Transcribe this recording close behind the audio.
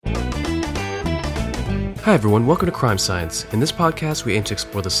Hi everyone, welcome to Crime Science. In this podcast, we aim to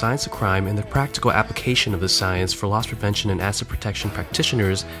explore the science of crime and the practical application of the science for loss prevention and asset protection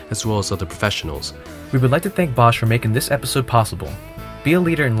practitioners, as well as other professionals. We would like to thank Bosch for making this episode possible. Be a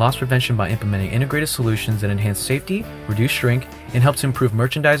leader in loss prevention by implementing integrated solutions that enhance safety, reduce shrink, and help to improve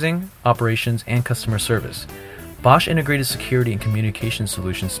merchandising, operations, and customer service. Bosch Integrated Security and Communication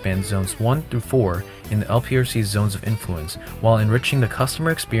Solutions span zones 1 through 4 in the LPRC's zones of influence, while enriching the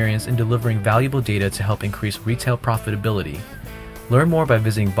customer experience and delivering valuable data to help increase retail profitability. Learn more by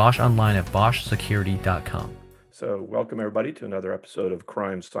visiting Bosch online at boschsecurity.com. So welcome everybody to another episode of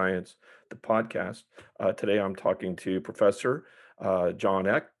Crime Science, the podcast. Today I'm talking to Professor John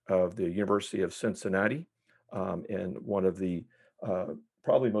Eck of the University of Cincinnati, and one of the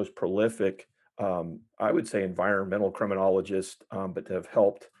probably most prolific I would say environmental criminologists, but have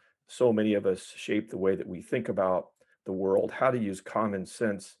helped so many of us shape the way that we think about the world, how to use common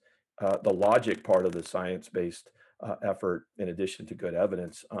sense, the logic part of the science-based effort, in addition to good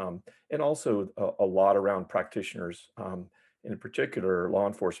evidence, and also a lot around practitioners, in particular law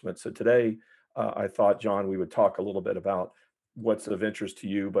enforcement. So today, I thought, John, we would talk a little bit about what's of interest to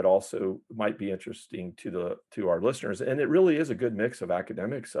you, but also might be interesting to our listeners. And it really is a good mix of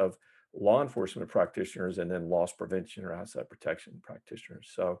academics, of law enforcement practitioners, and then loss prevention or asset protection practitioners.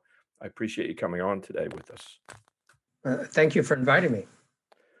 So I appreciate you coming on today with us. Thank you for inviting me.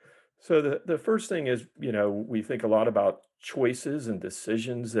 So the first thing is, we think a lot about choices and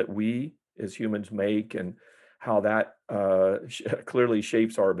decisions that we as humans make, and how that clearly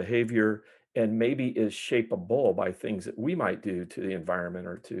shapes our behavior, and maybe is shapeable by things that we might do to the environment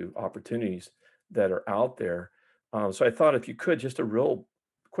or to opportunities that are out there. So I thought if you could, just a real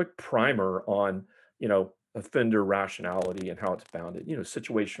quick primer on, offender rationality and how it's bounded,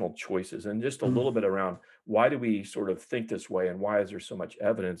 situational choices, and just a little bit around why do we sort of think this way, and why is there so much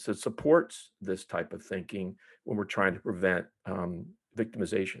evidence that supports this type of thinking when we're trying to prevent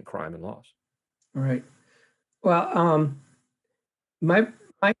victimization, crime, and loss. All right. Well, my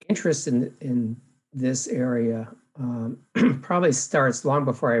interest in this area probably starts long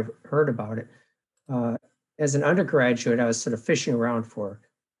before I heard about it. As an undergraduate, I was sort of fishing around for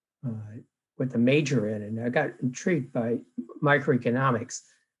with a major in, and I got intrigued by microeconomics.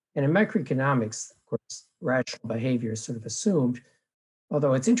 And in microeconomics, of course, rational behavior is sort of assumed,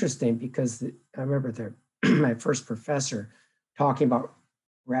 although it's interesting because I remember my first professor talking about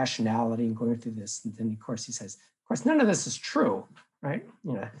rationality and going through this. And then, of course, he says, of course, none of this is true, right?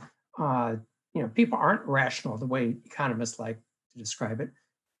 People aren't rational the way economists like to describe it,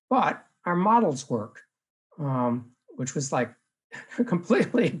 but our models work, which was like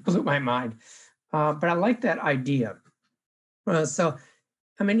completely blew my mind. But I like that idea.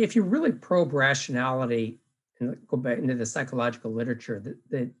 If you really probe rationality and go back into the psychological literature,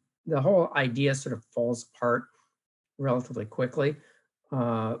 the whole idea sort of falls apart relatively quickly.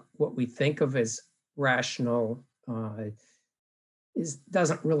 What we think of as rational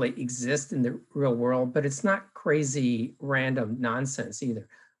doesn't really exist in the real world, but it's not crazy random nonsense either.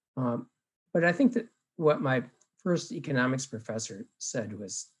 But I think that what my first economics professor said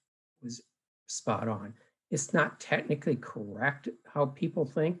was spot on. It's not technically correct how people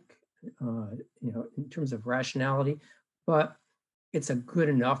think, in terms of rationality, but it's a good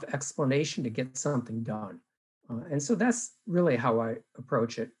enough explanation to get something done. And so that's really how I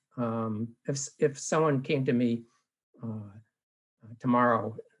approach it. If someone came to me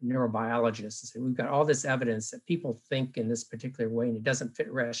tomorrow, neurobiologist, and said, we've got all this evidence that people think in this particular way and it doesn't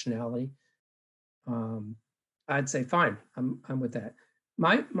fit rationality, I'd say, fine, I'm with that.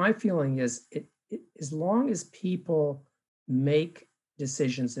 My feeling is as long as people make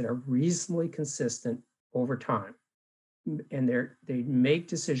decisions that are reasonably consistent over time, and they make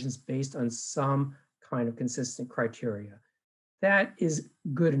decisions based on some kind of consistent criteria, that is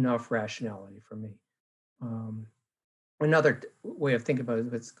good enough rationality for me. Another way of thinking about it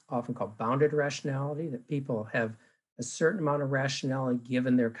is what's often called bounded rationality, that people have a certain amount of rationality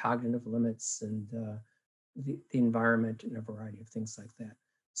given their cognitive limits and the environment and a variety of things like that.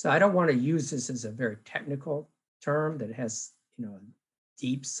 So I don't want to use this as a very technical term that has,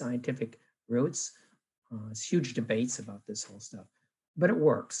 deep scientific roots. There's huge debates about this whole stuff, but it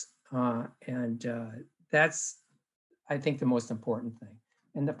works. And that's, I think, the most important thing.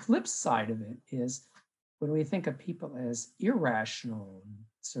 And the flip side of it is when we think of people as irrational,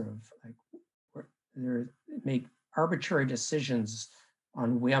 sort of like they make arbitrary decisions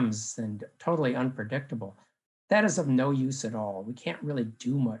on whims and totally unpredictable, that is of no use at all. We can't really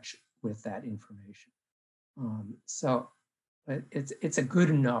do much with that information. So it's a good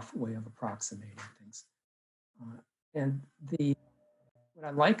enough way of approximating things. And what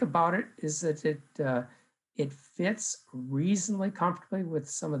I like about it is that it fits reasonably comfortably with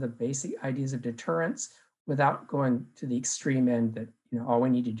some of the basic ideas of deterrence without going to the extreme end that, all we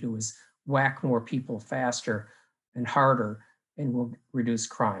need to do is whack more people faster and harder and we'll reduce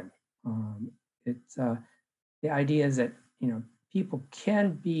crime. The idea is that, people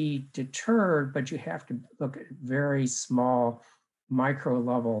can be deterred, but you have to look at very small micro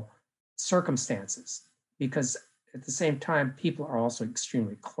level circumstances, because at the same time, people are also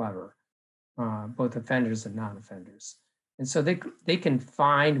extremely clever, both offenders and non-offenders. And so they can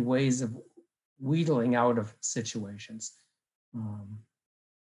find ways of wheedling out of situations.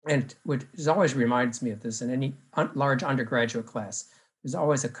 And what always reminds me of this in any large undergraduate class, there's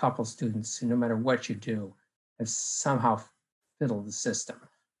always a couple students who, no matter what you do, have somehow fiddled the system,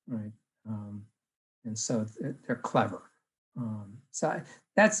 right? And so they're clever. So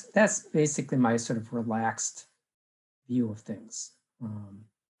that's basically my sort of relaxed view of things.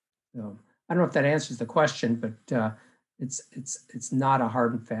 So I don't know if that answers the question, but it's not a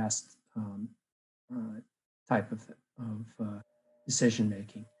hard and fast type of decision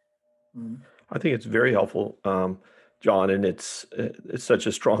making. I think it's very helpful, John, and it's such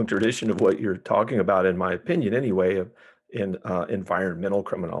a strong tradition of what you're talking about, in my opinion, anyway, in environmental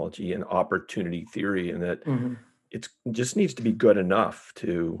criminology and opportunity theory, and that it just needs to be good enough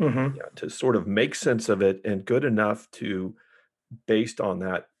to to sort of make sense of it, and good enough to, based on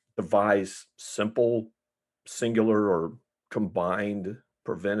that, devise simple, singular, or combined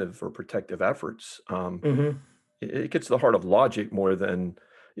preventive or protective efforts. It gets to the heart of logic more than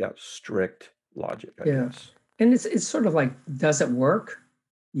strict logic, I guess. And it's sort of like, does it work?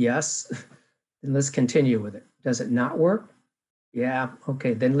 Yes. Then let's continue with it. Does it not work? Yeah.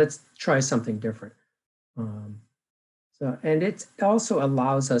 Okay. Then let's try something different. And it also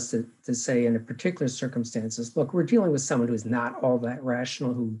allows us to say, in a particular circumstances, look, we're dealing with someone who's not all that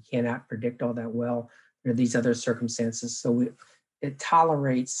rational, who cannot predict all that well. There are these other circumstances. So it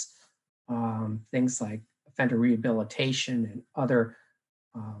tolerates things like offender rehabilitation and other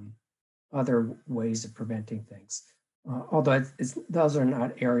ways of preventing things. Although those are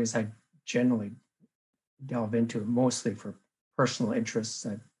not areas I generally delve into, mostly for personal interests.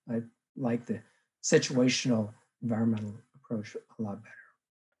 I like the situational environmental approach a lot better.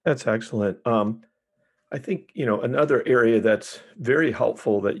 That's excellent. I think, another area that's very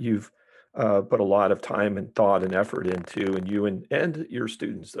helpful that you've put a lot of time and thought and effort into, and you and your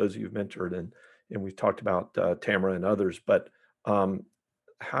students, those you've mentored, and we've talked about Tamara and others, but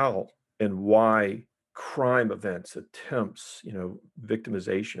how and why crime events, attempts,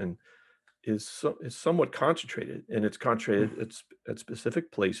 victimization is somewhat concentrated, and it's concentrated at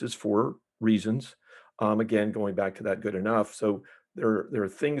specific places for reasons. Again, going back to that good enough. So there are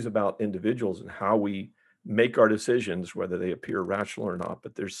things about individuals and how we make our decisions, whether they appear rational or not,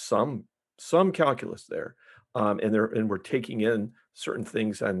 but there's some calculus there. And we're taking in certain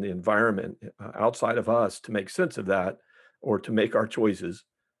things and the environment outside of us to make sense of that, or to make our choices.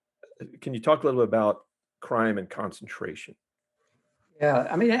 Can you talk a little bit about crime and concentration? Yeah,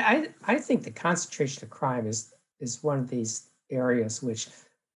 I mean, I think the concentration of crime is one of these areas which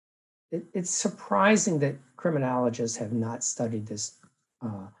it's surprising that criminologists have not studied this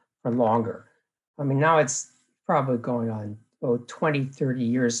for longer. I mean, now it's probably going on 20, 30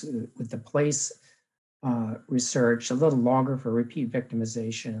 years with the police research, a little longer for repeat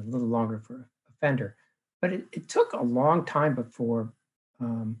victimization, a little longer for offender. But it took a long time before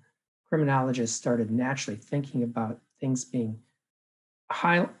criminologists started naturally thinking about things being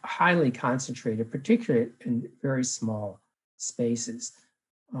highly concentrated, particularly in very small spaces.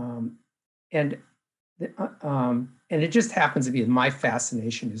 And it just happens to be my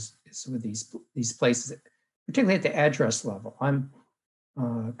fascination is with these places, particularly at the address level.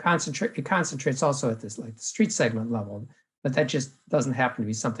 It concentrates also at this, like, the street segment level, but that just doesn't happen to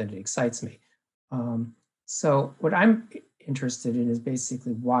be something that excites me. So what I'm interested in is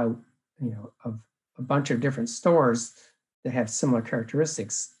basically why, of a bunch of different stores that have similar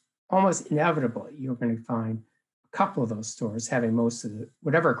characteristics, almost inevitably you're going to find a couple of those stores having most of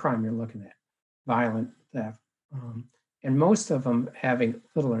whatever crime you're looking at, violent, theft, and most of them having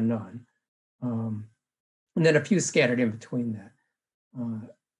little or none, and then a few scattered in between that.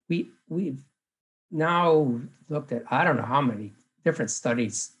 We've now looked at, I don't know how many different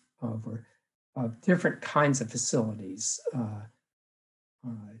studies of different kinds of facilities,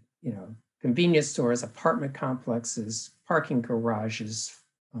 convenience stores, apartment complexes, parking garages,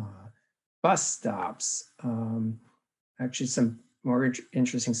 bus stops, actually some more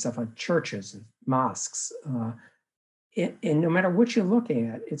interesting stuff on churches and mosques. And no matter what you're looking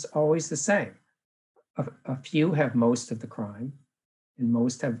at, it's always the same. A few have most of the crime, and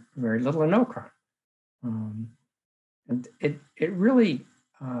most have very little or no crime. And it really,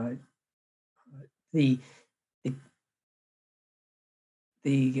 the, the,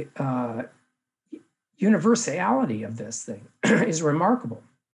 the universality of this thing is remarkable.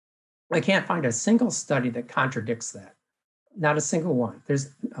 I can't find a single study that contradicts that. Not a single one.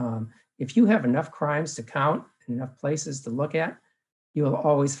 There's, if you have enough crimes to count and enough places to look at, you will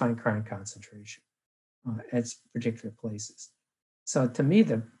always find crime concentration at particular places. So to me,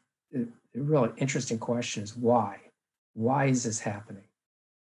 the really interesting question is why? Why is this happening?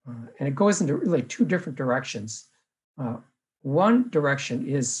 And it goes into really two different directions. One direction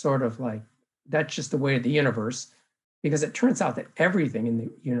is sort of like, that's just the way of the universe, because it turns out that everything in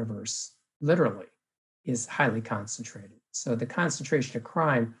the universe, literally, is highly concentrated. So the concentration of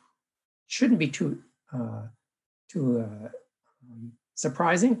crime shouldn't be too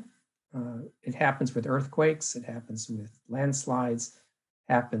surprising. It happens with earthquakes, it happens with landslides,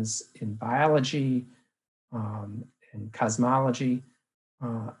 happens in biology, and cosmology.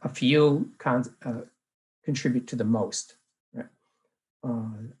 A few contribute to the most. Right?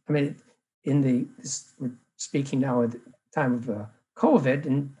 I mean, we're speaking now at the time of COVID,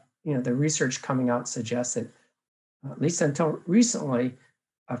 and the research coming out suggests that, at least until recently,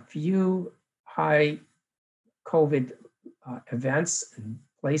 a few high COVID events and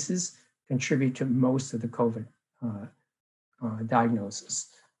places contribute to most of the COVID diagnosis.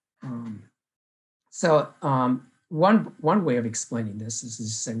 One way of explaining this is to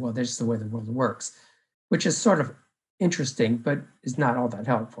say, well, this is the way the world works, which is sort of interesting, but is not all that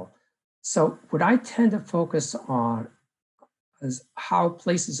helpful. So what I tend to focus on is how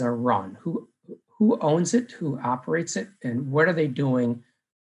places are run, who owns it, who operates it, and what are they doing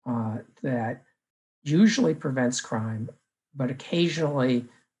that usually prevents crime, but occasionally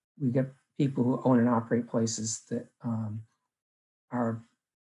we get people who own and operate places that are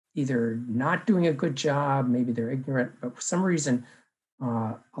either not doing a good job, maybe they're ignorant, but for some reason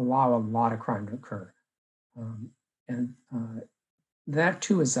allow a lot of crime to occur. And that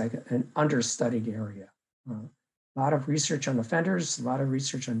too is like an understudied area. A lot of research on offenders, a lot of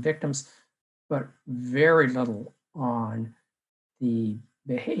research on victims, but very little on the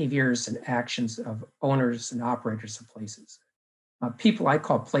behaviors and actions of owners and operators of places. People I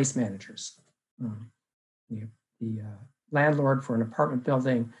call place managers. The landlord for an apartment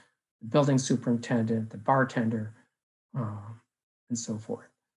building, the building superintendent, the bartender, and so forth.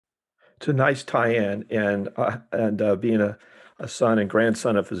 It's a nice tie-in, and being a son and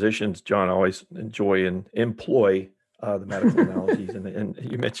grandson of physicians, John, I always enjoy and employ the medical analogies. And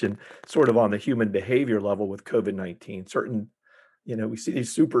you mentioned sort of on the human behavior level with COVID-19, certain, we see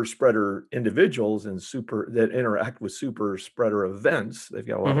these super spreader individuals and that interact with super spreader events. They've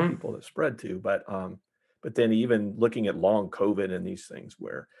got a lot of people that spread to, but then even looking at long COVID and these things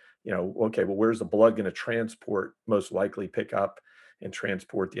where, okay, well, where's the blood going to transport, most likely pick up and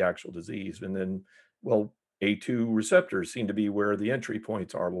transport the actual disease? And then, well, A2 receptors seem to be where the entry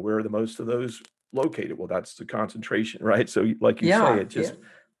points are. Well, where are the most of those located? Well, that's the concentration, right? So like you say, it just...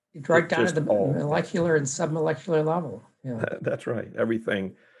 right down to the molecular and submolecular level. Yeah, that's right.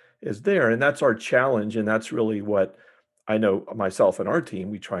 Everything is there. And that's our challenge. And that's really what I know myself and our team,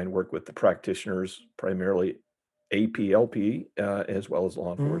 we try and work with the practitioners, primarily APLP, as well as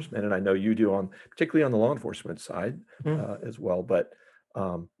law enforcement. And I know you do particularly on the law enforcement side as well. But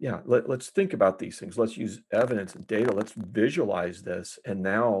let's think about these things. Let's use evidence and data. Let's visualize this. And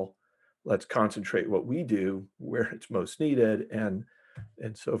now let's concentrate what we do where it's most needed and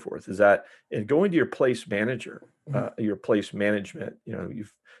so forth. Is that, and going to your place manager, your place management,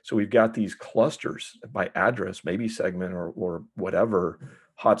 so we've got these clusters by address, maybe segment or whatever,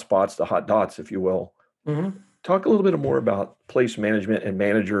 hot spots to hot dots, if you will. Talk a little bit more about place management and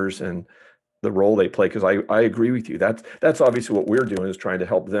managers and the role they play, because I agree with you. That's obviously what we're doing, is trying to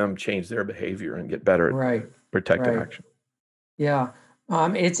help them change their behavior and get better at protective action. Yeah.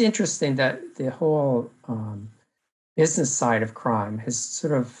 It's interesting that the whole business side of crime has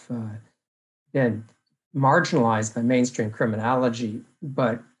sort of been marginalized by mainstream criminology,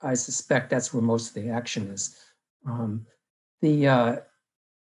 but I suspect that's where most of the action is. I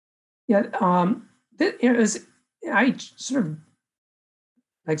sort of,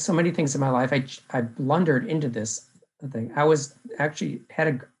 like so many things in my life, I blundered into this thing. I had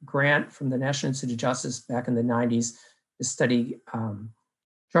a grant from the National Institute of Justice back in the 90s to study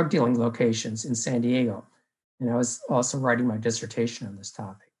drug dealing locations in San Diego. And I was also writing my dissertation on this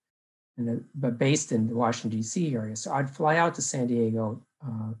topic, but based in the Washington, D.C. area. So I'd fly out to San Diego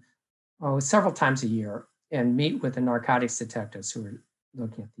several times a year and meet with the narcotics detectives who were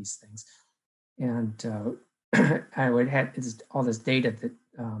looking at these things. And I would have all this data that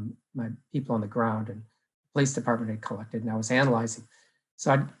my people on the ground and the police department had collected, and I was analyzing.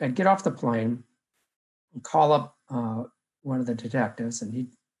 So I'd get off the plane and call up one of the detectives, and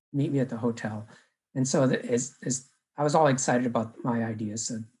he'd meet me at the hotel. And so as I was all excited about my ideas,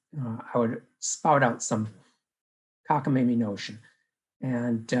 so I would spout out some cockamamie notion.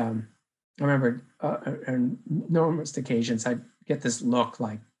 And I remember on numerous occasions, I'd get this look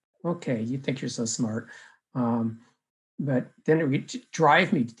like, okay, you think you're so smart. But then it would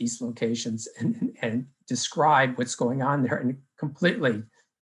drive me to these locations and describe what's going on there, and it completely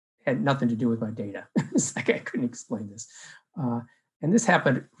had nothing to do with my data. It's like I couldn't explain this. And this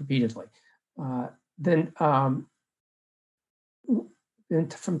happened repeatedly. Then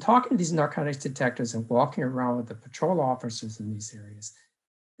from talking to these narcotics detectives and walking around with the patrol officers in these areas,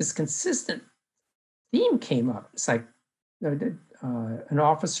 this consistent theme came up. It's like an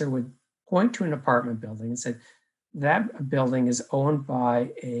officer would point to an apartment building and said, that building is owned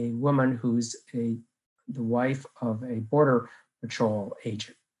by a woman who's the wife of a border patrol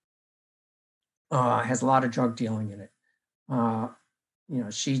agent. Has a lot of drug dealing in it.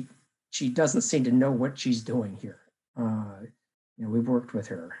 She doesn't seem to know what she's doing here. We've worked with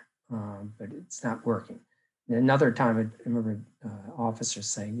her, but it's not working. And another time, I remember officers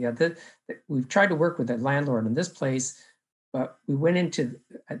saying, "Yeah, we've tried to work with the landlord in this place, but we went into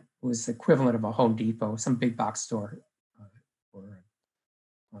it was the equivalent of a Home Depot, some big box store for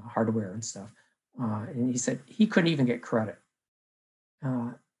hardware and stuff." And he said he couldn't even get credit.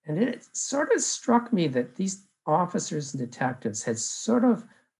 And it sort of struck me that these officers and detectives had sort of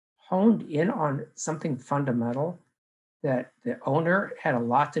honed in on something fundamental, that the owner had a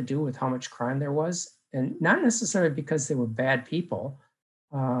lot to do with how much crime there was, and not necessarily because they were bad people.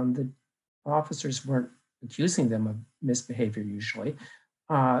 The officers weren't accusing them of misbehavior usually.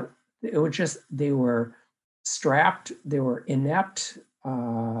 It was just they were strapped, they were inept.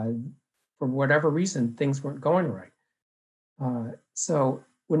 For whatever reason, things weren't going right. So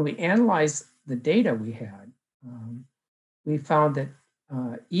when we analyzed the data we had, we found that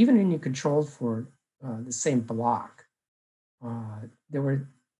even when you controlled for the same block, there were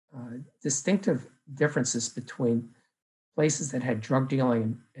distinctive differences between places that had drug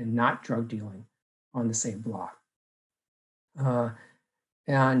dealing and not drug dealing on the same block.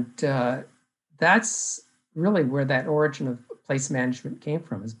 And that's really where that origin of place management came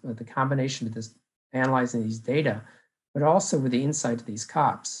from, is the combination of this analyzing these data, but also with the insight of these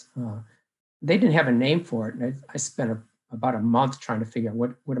cops. They didn't have a name for it, and I spent about a month trying to figure out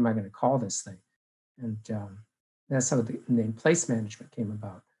what am I going to call this thing. And that's how the name place management came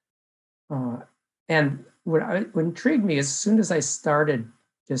about. And what intrigued me, as soon as I started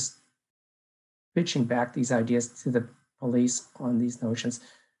just pitching back these ideas to the police on these notions,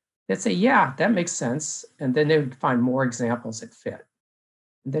 they'd say, yeah, that makes sense. And then they would find more examples that fit.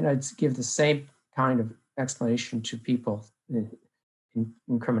 And then I'd give the same kind of explanation to people in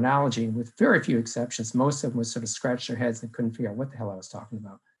criminology, and with very few exceptions. Most of them would sort of scratch their heads and couldn't figure out what the hell I was talking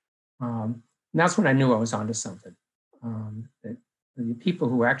about. And that's when I knew I was onto something. That the people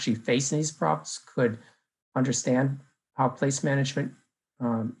who were actually facing these problems could understand how place management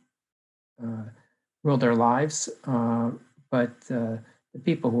ruled their lives, but the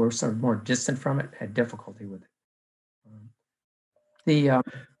people who were sort of more distant from it had difficulty with it.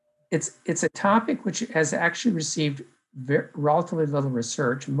 It's a topic which has actually received relatively little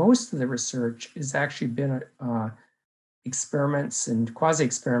research. Most of the research has actually been experiments and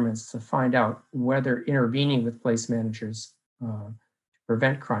quasi-experiments to find out whether intervening with place managers to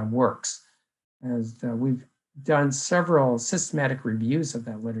prevent crime works. As we've done several systematic reviews of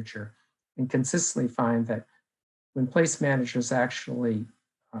that literature and consistently find that when place managers actually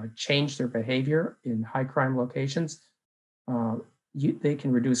change their behavior in high crime locations, they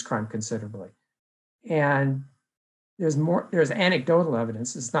can reduce crime considerably. And there's anecdotal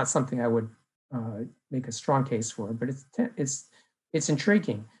evidence. It's not something I would make a strong case for, but it's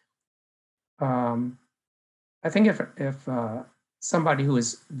intriguing. I think if somebody who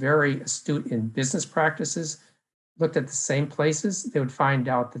is very astute in business practices looked at the same places, they would find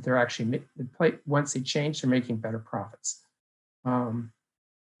out that they're actually, once they change, they're making better profits.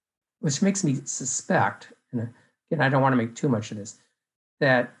 Which makes me suspect, and again, I don't want to make too much of this,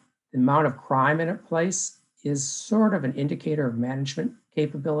 that the amount of crime in a place is sort of an indicator of management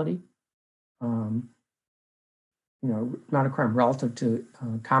capability. Amount of crime relative to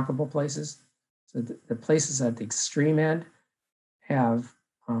comparable places. So the places at the extreme end have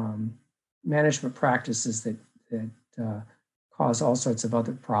management practices that cause all sorts of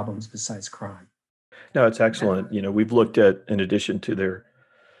other problems besides crime. No, it's excellent. We've looked at, in addition to their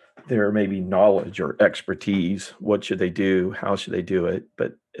their maybe knowledge or expertise. What should they do? How should they do it?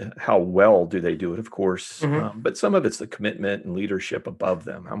 But how well do they do it? Of course. But some of it's the commitment and leadership above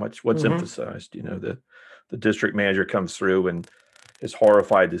them. What's emphasized? The district manager comes through and is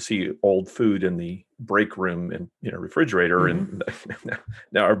horrified to see old food in the break room and refrigerator, and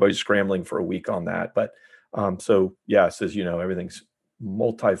now everybody's scrambling for a week on that. But so yes, as everything's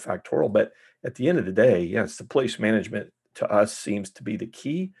multifactorial. But at the end of the day, yes, the place management to us seems to be the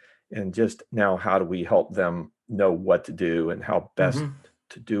key. And just now, how do we help them know what to do and how best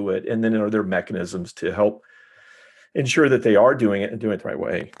to do it? And then are there mechanisms to help ensure that they are doing it and doing it the right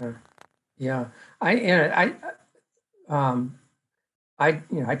way? Yeah, I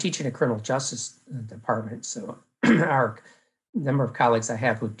teach in a criminal justice department, so our number of colleagues I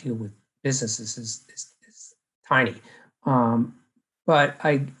have who deal with businesses is tiny. But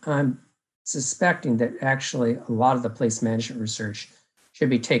I'm suspecting that actually a lot of the place management research should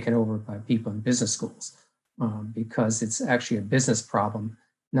be taken over by people in business schools, because it's actually a business problem,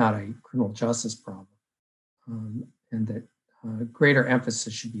 not a criminal justice problem, and that greater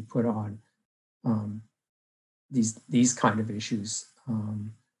emphasis should be put on these kind of issues,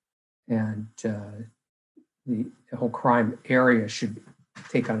 and the whole crime area should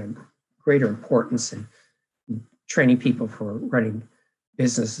take on a greater importance in training people for running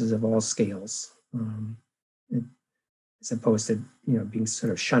businesses of all scales, as opposed to being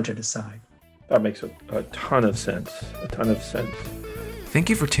sort of shunted aside. That makes a ton of sense. Thank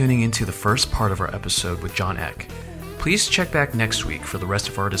you for tuning into the first part of our episode with John Eck. Please check back next week for the rest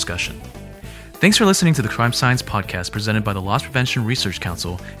of our discussion. Thanks for listening to the Crime Science Podcast presented by the Loss Prevention Research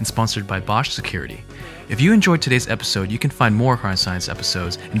Council and sponsored by Bosch Security. If you enjoyed today's episode, you can find more Crime Science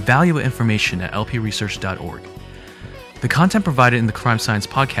episodes and valuable information at lpresearch.org. The content provided in the Crime Science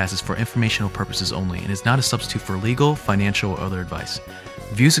Podcast is for informational purposes only and is not a substitute for legal, financial, or other advice.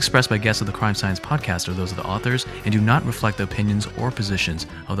 Views expressed by guests of the Crime Science Podcast are those of the authors and do not reflect the opinions or positions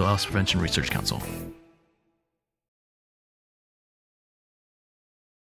of the Loss Prevention Research Council.